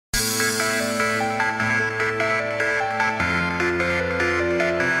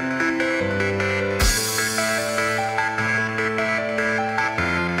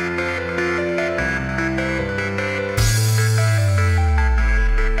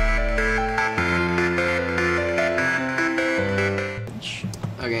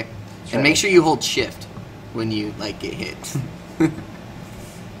And make sure you hold shift when you, like, get hit.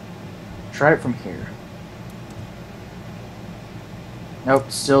 Try it from here.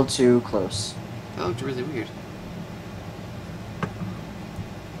 Nope, still too close. That looked really weird.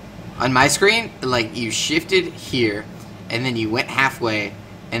 On my screen, like, you shifted here, and then you went halfway,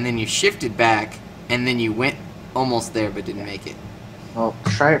 and then you shifted back, and then you went almost there but didn't make it. Well,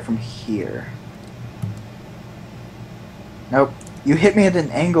 try it from here. Nope. You hit me at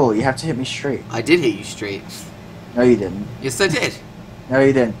an angle. You have to hit me straight. I did hit you straight. No, you didn't. Yes, I did. No,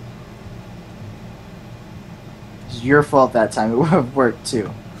 you didn't. It was your fault that time. It would have worked,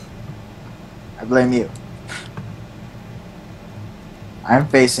 too. I blame you. I'm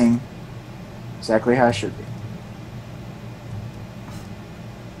facing exactly how I should be.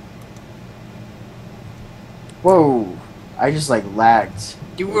 Whoa. I just, like, lagged.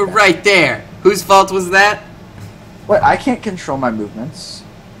 You were right there. Whose fault was that? What? I can't control my movements.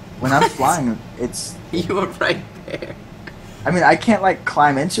 When I'm flying, it's... You were right there. I mean, I can't, like,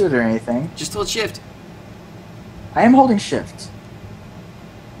 climb into it or anything. Just hold shift. I am holding shift.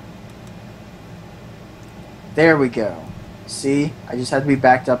 There we go. See? I just had to be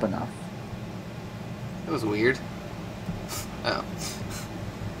backed up enough. That was weird. Oh.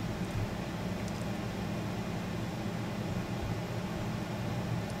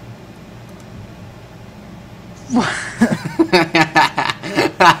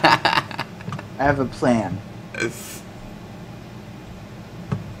 I have a plan.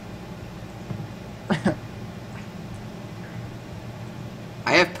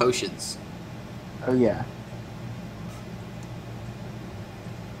 I have potions. Oh, yeah.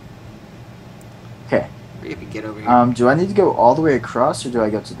 Okay. Hurry up and get over here. Do I need to go all the way across, or do I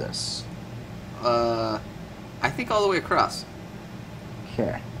go to this? I think all the way across.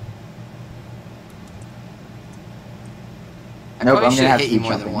 Okay. I Nope, probably I'm should gonna have have hit to you keep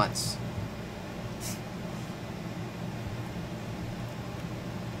more than jumping. once.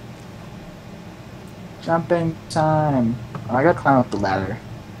 Jumping time. Oh, I gotta climb up the ladder.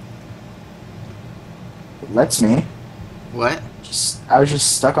 It lets me. What? I was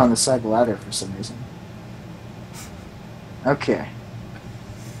just stuck on the side of the ladder for some reason. Okay.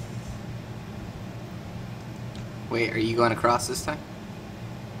 Wait, are you going across this time?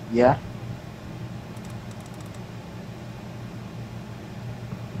 Yeah.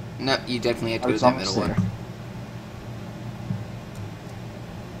 No, you definitely have to I go to was that almost middle there.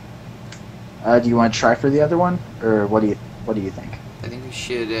 one. Do you want to try for the other one, or what do you think? I think we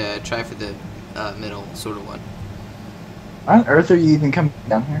should try for the middle sort of one. Why on earth are you even coming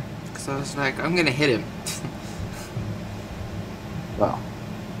down here? Because I was like, I'm gonna hit him. Well,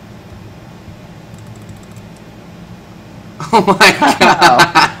 Oh my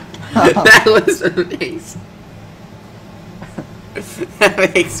god! That was amazing.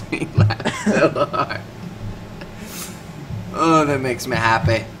 That makes me laugh so hard. Oh, that makes me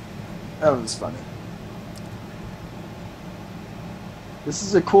happy. that was funny. This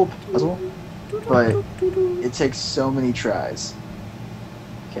is a cool puzzle, but it takes so many tries.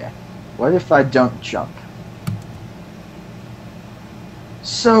 Okay, what if I don't jump?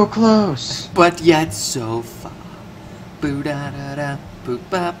 So close! But yet so far. Boo da da da, boo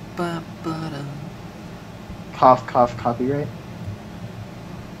ba ba ba da. Cough, cough, copyright.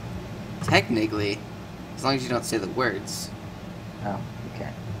 Technically, as long as you don't say the words. Oh,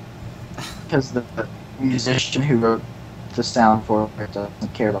 okay. Because the musician who wrote the sound for it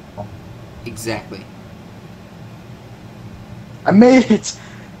doesn't care about them. Exactly. I made it!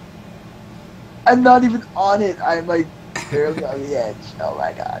 I'm not even on it. I'm like barely on the edge. Oh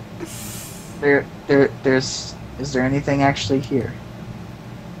my god. Is there anything actually here?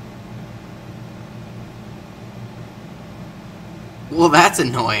 Well, that's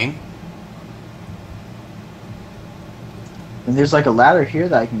annoying. And there's like a ladder here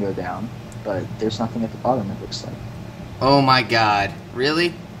that I can go down, but there's nothing at the bottom, it looks like. Oh my god.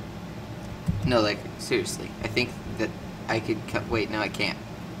 Really? No, like, seriously. I think that I could cut. Wait, no, I can't.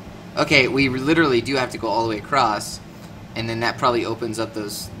 Okay, we literally do have to go all the way across, and then that probably opens up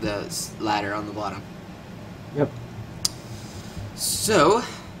the ladder on the bottom. Yep. So,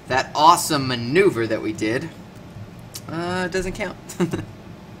 that awesome maneuver that we did doesn't count.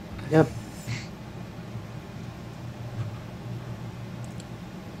 Yep.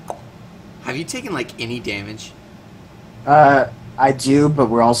 Have you taken, like, any damage? I do, but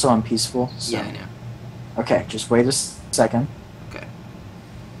we're also on peaceful. So. Yeah, I know. Okay, just wait a second. Okay.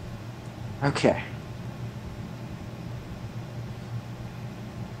 Okay.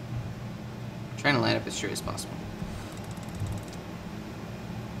 Trying to line up as straight as possible.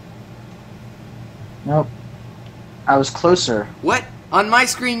 Nope. I was closer. What? On my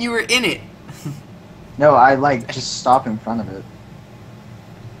screen, you were in it. No, I like just stop in front of it.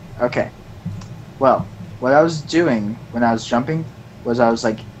 Okay. Well, what I was doing when I was jumping was I was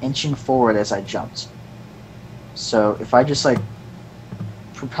like inching forward as I jumped. So if I just like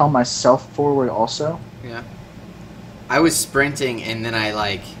propel myself forward also. Yeah. I was sprinting and then I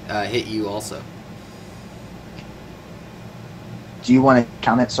like hit you also. Do you want to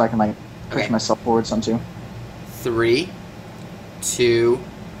count it so I can like push Okay. myself forward some too? 3, 2,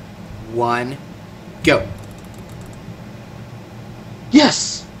 1, go.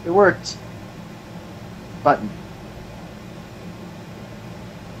 Yes! It worked. Button.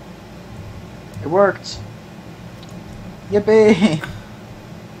 It worked. Yippee!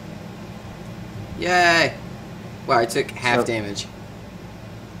 Yay! Wow, I took half So- damage.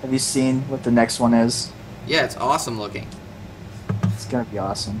 Have you seen what the next one is? Yeah, it's awesome looking. It's gonna be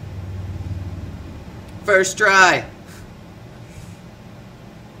awesome. First try.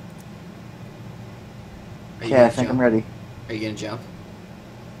 Are you Okay, gonna I think jump? I'm ready. Are you gonna jump?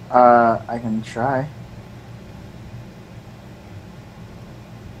 I can try.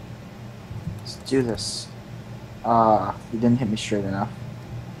 Let's do this. You didn't hit me straight enough.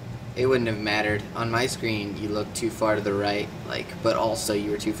 It wouldn't have mattered. On my screen, you looked too far to the right, like, but also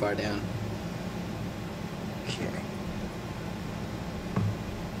you were too far down. Okay.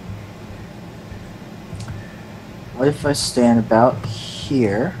 What if I stand about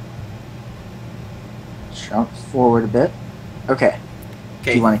here? Jump forward a bit. Okay. Do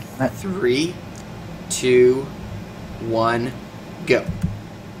Okay, you want to count it? 3, 2, 1, go.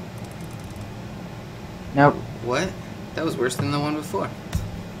 Nope. What? That was worse than the one before.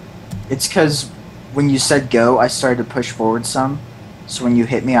 It's because when you said go, I started to push forward some. So when you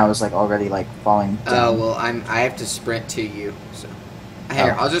hit me, I was like already like falling Oh, down. well, I have to sprint to you, so.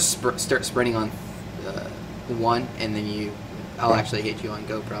 Here, Oh. I'll just start sprinting on the 1, and then I'll Okay. actually hit you on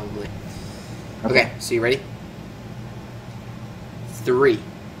go, probably. Okay, so you ready? 3,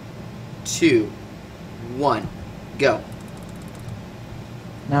 2, 1, go.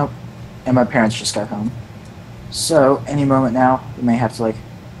 Nope. And my parents just got home. So any moment now, we may have to like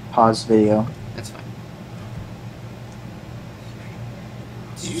pause video. That's fine.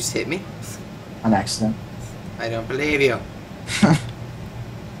 Did you just hit me? On accident. I don't believe you.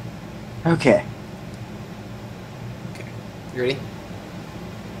 Okay. Okay, you ready?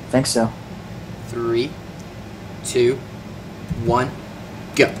 Think so. 3, 2, 1,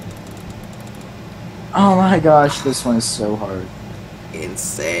 go. Oh my gosh, this one is so hard.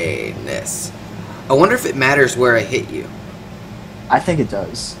 Insaneness. I wonder if it matters where I hit you. I think it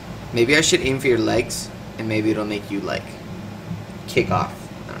does. Maybe I should aim for your legs, and maybe it'll make you, like, kick off.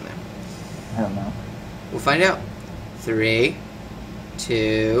 I don't know. I don't know. We'll find out. 3,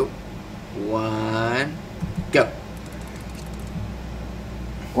 2, 1, go.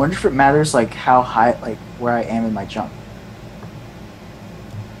 I wonder if it matters like how high, like where I am in my jump.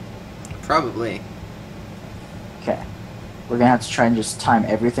 Probably. Okay. We're gonna have to try and just time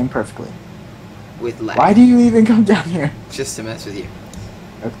everything perfectly. With lag. Why do you even come down here? Just to mess with you.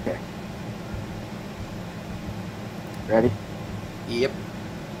 Okay. Ready? Yep.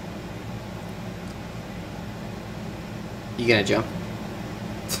 You gonna jump?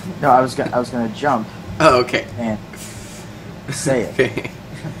 No, I was gonna jump Oh, okay. and say it. Okay.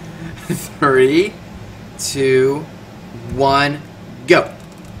 3, 2, 1, go.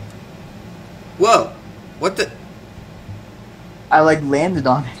 Whoa. What the? I like landed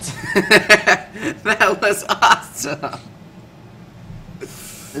on it. That was awesome.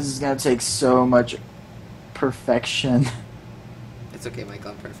 This is gonna take so much perfection. It's okay, Mike.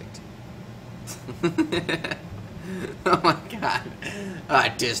 I'm perfect. Oh my god. I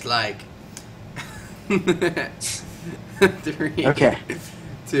dislike. 3, Okay.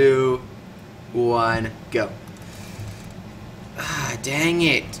 2, 1, go. Ah, dang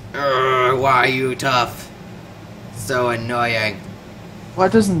it. Urgh, why are you tough? So annoying. Why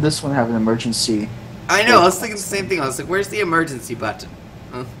doesn't this one have an emergency? I know, I was thinking the same thing. I was like, where's the emergency button?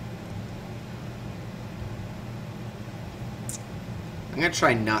 Huh? I'm gonna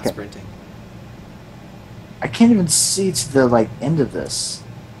try not Okay. sprinting. I can't even see to the like end of this.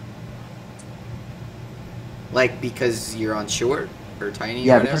 Like, because you're on short? Or tiny or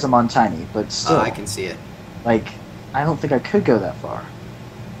Yeah, whatever? because I'm on tiny, but still, Oh, I can see it. like, I don't think I could go that far.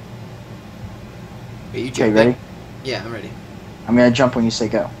 Are you Okay, jumping? ready? Yeah, I'm ready. I'm gonna jump when you say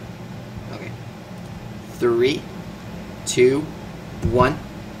go. Okay. 3, 2, 1,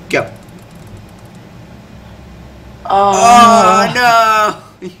 go. Oh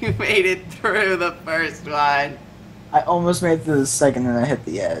no! You made it through the first one. I almost made it to the second and I hit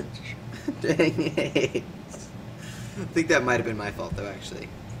the edge. Dang it. think that might have been my fault, though, actually.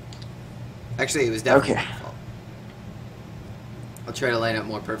 Actually, it was definitely Okay. my fault. I'll try to line up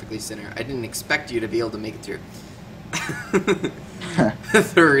more perfectly center. I didn't expect you to be able to make it through.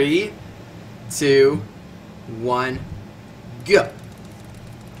 3, 2, 1, go.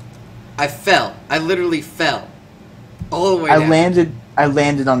 I fell. I literally fell. All the way down. I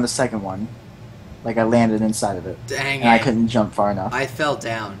landed on the second one. Like, I landed inside of it. Dang and I it. couldn't jump far enough. I fell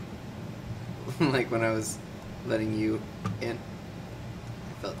down. Like when I was letting you in.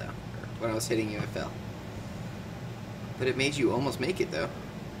 I fell down. When I was hitting you, I fell. But it made you almost make it, though.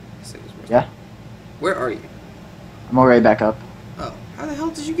 So it was worth Yeah. it. Where are you? I'm already back up. Oh, how the hell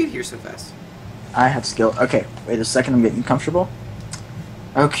did you get here so fast? I have skill. Okay, wait a second. I'm getting comfortable.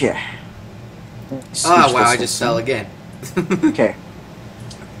 Okay. Oh, wow, I just fell again. Okay.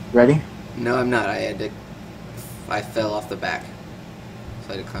 Ready? No, I'm not. I fell off the back.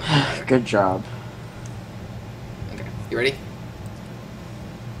 So I had to climb the ladder. Good job. Okay, you ready?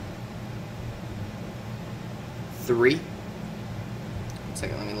 3. 1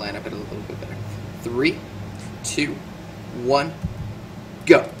 second, let me line up it a little bit better. 3, 2, 1,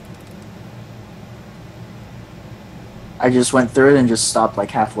 go. I just went through it and just stopped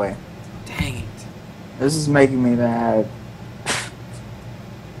like halfway. Dang it. This is making me mad.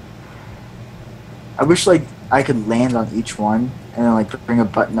 I wish like I could land on each one and then like bring a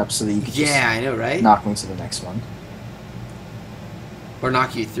button up so that you could just Yeah, I know, right? knock me to the next one. Or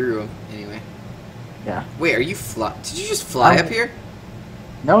knock you through them, anyway. Yeah. Wait, are you fly? Did you just fly up here?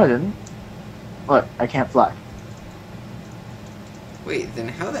 No, I didn't. Look, I can't fly. Wait, then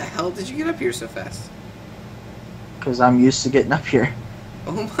how the hell did you get up here so fast? Because I'm used to getting up here.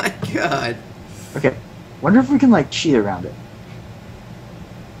 Oh my god. Okay. Wonder if we can like cheat around it.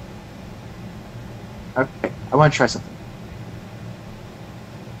 Okay. I want to try something.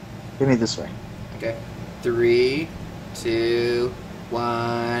 Give me this way. Okay. 3, 2,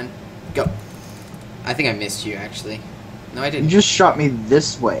 1, go. I think I missed you, actually. No, I You didn't. just shot me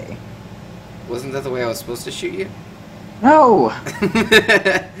this way. Wasn't that the way I was supposed to shoot you? No!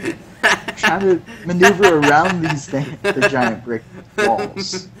 Trying to maneuver around these things, the giant brick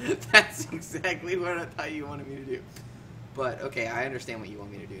walls. That's exactly what I thought you wanted me to do. But, okay, I understand what you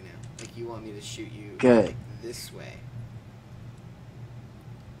want me to do now. Like, you want me to shoot you Good. like, this way.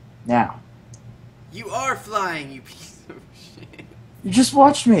 Now. You are flying, you piece of shit. You just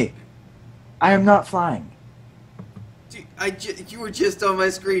watched me. I am not flying. Dude, you were just on my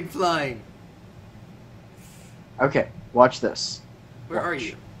screen flying. Okay, watch this. Where are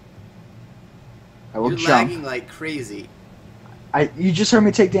you? I will You're jump. lagging like crazy. You just heard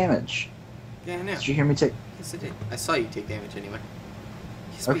me take damage. Yeah, I know. Did you hear me take... Yes, I did. I saw you take damage anyway.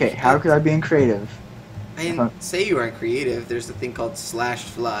 Yes, Okay, but how could I be in creative? I didn't say you aren't creative. There's a thing called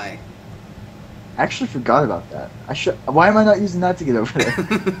 /fly. I actually forgot about that. Why am I not using that to get over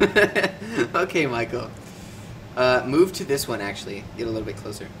there? Okay, Michael. Move to this one, actually. Get a little bit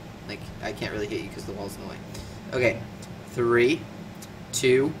closer. Like, I can't really hit you because the wall's in the way. Okay. 3,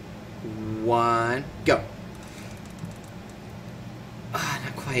 2, 1, go. Ah,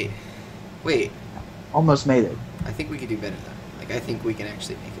 not quite. Wait. Almost made it. I think we could do better, though. Like, I think we can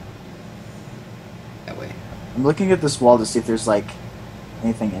actually make it. That way. I'm looking at this wall to see if there's, like,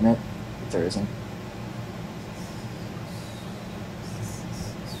 anything in it. If there isn't.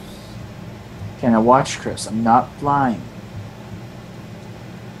 Okay, now watch, Chris. I'm not flying.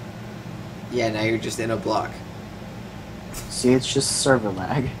 Yeah, now you're just in a block. See, it's just server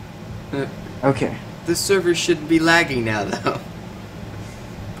lag. Okay. The server shouldn't be lagging now, though.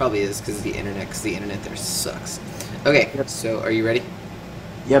 Probably is because of the internet, because the internet there sucks. Okay, Yep. so are you ready?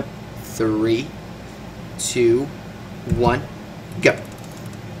 Yep. 3, 2, 1, go.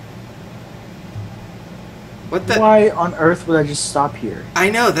 What the? Why on earth would I just stop here? I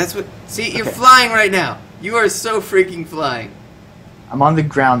know, that's what... See, you're Okay. flying right now. You are so freaking flying. I'm on the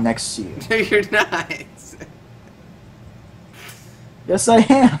ground next to you. No, you're not. Yes, I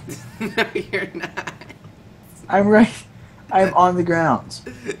am. No, you're not. I'm right. I'm on the ground.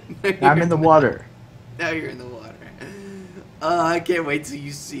 No, I'm you're in the not. water. Now you're in the water. Oh, I can't wait till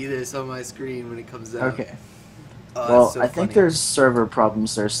you see this on my screen when it comes out. Okay. Oh, Well, that's so I think funny. there's server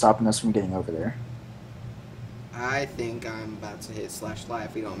problems that are stopping us from getting over there. I think I'm about to hit /fly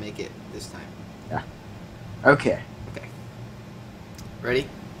if we don't make it this time. Yeah. Okay. Okay. Ready?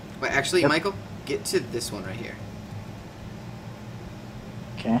 Wait, actually, Yep. Michael, get to this one right here.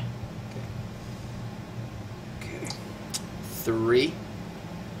 Okay. Okay. 3,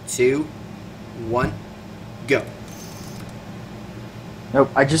 2, 1, go. Nope,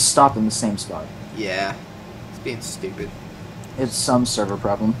 I just stopped in the same spot. Yeah. It's being stupid. It's some server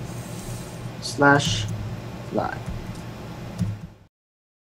problem. /fly.